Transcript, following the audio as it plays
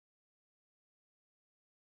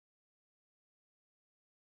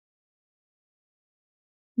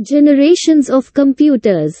Generations of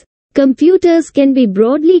computers. Computers can be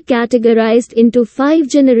broadly categorized into 5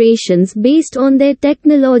 generations based on their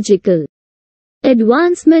technological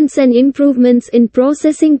advancements and improvements in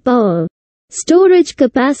processing power, storage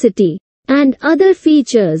capacity, and other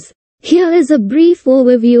features. Here is a brief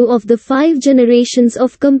overview of the 5 generations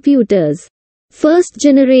of computers. First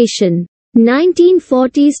generation,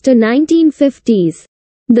 1940s to 1950s.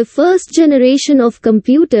 The first generation of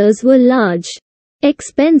computers were large,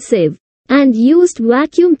 expensive, and used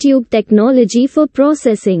vacuum tube technology for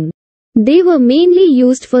processing. They were mainly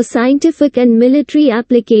used for scientific and military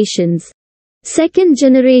applications. Second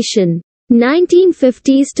generation,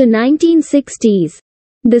 1950s to 1960s.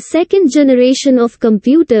 The second generation of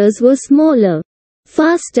computers were smaller,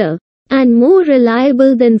 faster, and more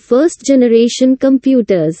reliable than first generation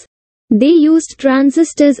computers. They used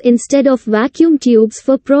transistors instead of vacuum tubes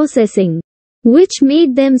for processing, which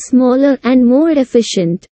made them smaller and more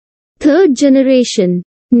efficient. Third generation,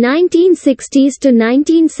 1960s to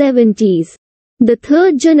 1970s. The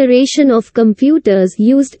third generation of computers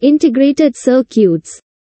used integrated circuits,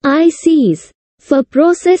 ICs, for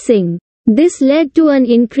processing. This led to an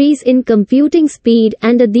increase in computing speed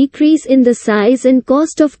and a decrease in the size and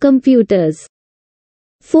cost of computers.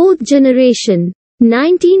 Fourth generation,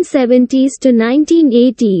 1970s to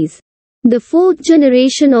 1980s. The fourth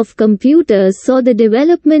generation of computers saw the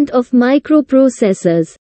development of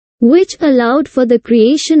microprocessors, which allowed for the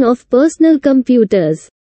creation of personal computers.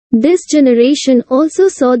 This generation also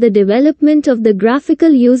saw the development of the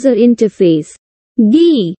graphical user interface,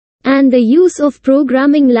 GUI, and the use of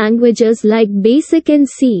programming languages like BASIC and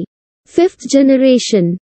C. Fifth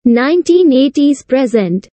generation, 1980s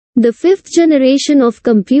present. The fifth generation of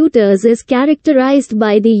computers is characterized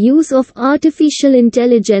by the use of artificial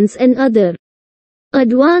intelligence and other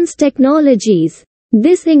advanced technologies.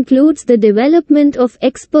 This includes the development of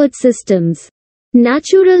expert systems,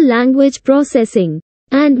 natural language processing,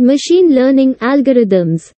 and machine learning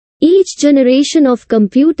algorithms. Each generation of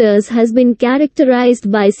computers has been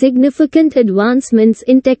characterized by significant advancements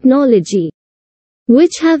in technology,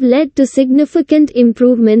 which have led to significant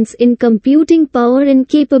improvements in computing power and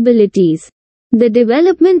capabilities. The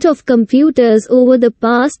development of computers over the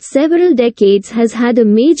past several decades has had a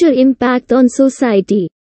major impact on society,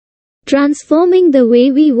 transforming the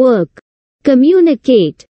way we work,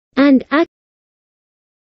 communicate, and act.